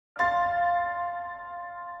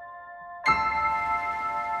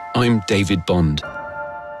I'm David Bond.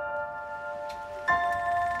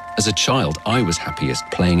 As a child, I was happiest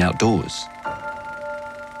playing outdoors.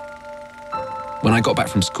 When I got back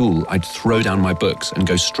from school, I'd throw down my books and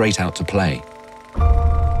go straight out to play.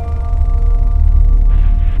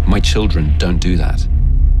 My children don't do that.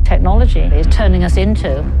 Technology is turning us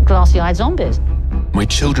into glassy-eyed zombies. My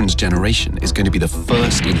children's generation is going to be the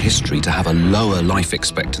first in history to have a lower life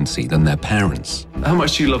expectancy than their parents. How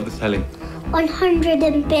much do you love the telly?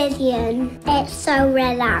 100 billion. It's so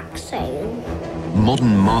relaxing.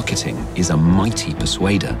 Modern marketing is a mighty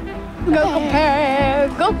persuader. Go compare,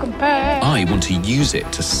 go compare. I want to use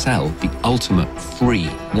it to sell the ultimate free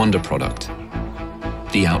wonder product,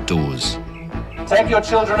 the outdoors. Take your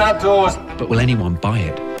children outdoors. But will anyone buy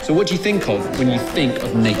it? So what do you think of when you think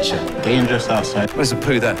of nature? Dangerous outside. There's a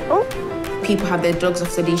poo there. Oh. People have their dogs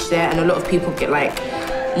off the leash there, and a lot of people get, like,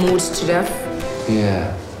 mauled to death.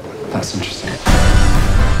 Yeah, that's interesting.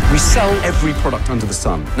 We sell every product under the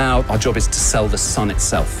sun. Now, our job is to sell the sun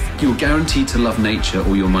itself. You're guaranteed to love nature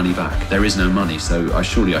or your money back. There is no money, so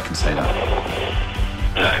surely I can say that.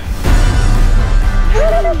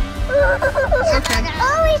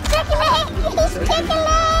 Oh, he's tickling! He's tickling!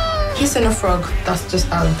 Kissing a frog, that's just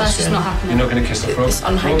That's just not happening. You're not going to kiss a frog? It's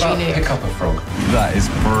unhygienic. What about pick up a frog? That is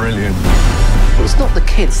brilliant. It's not the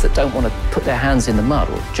kids that don't want to put their hands in the mud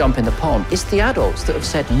or jump in the pond. It's the adults that have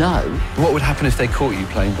said no. What would happen if they caught you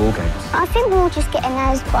playing ball games? I think we'll just get an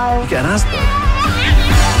Asbo. You get an Asbo.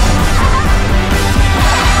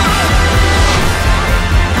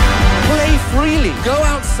 Play freely. Go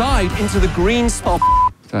outside into the green spot.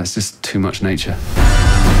 That's just too much nature.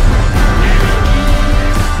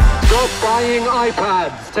 Stop buying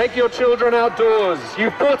iPads. Take your children outdoors.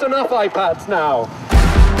 You've bought enough iPads now.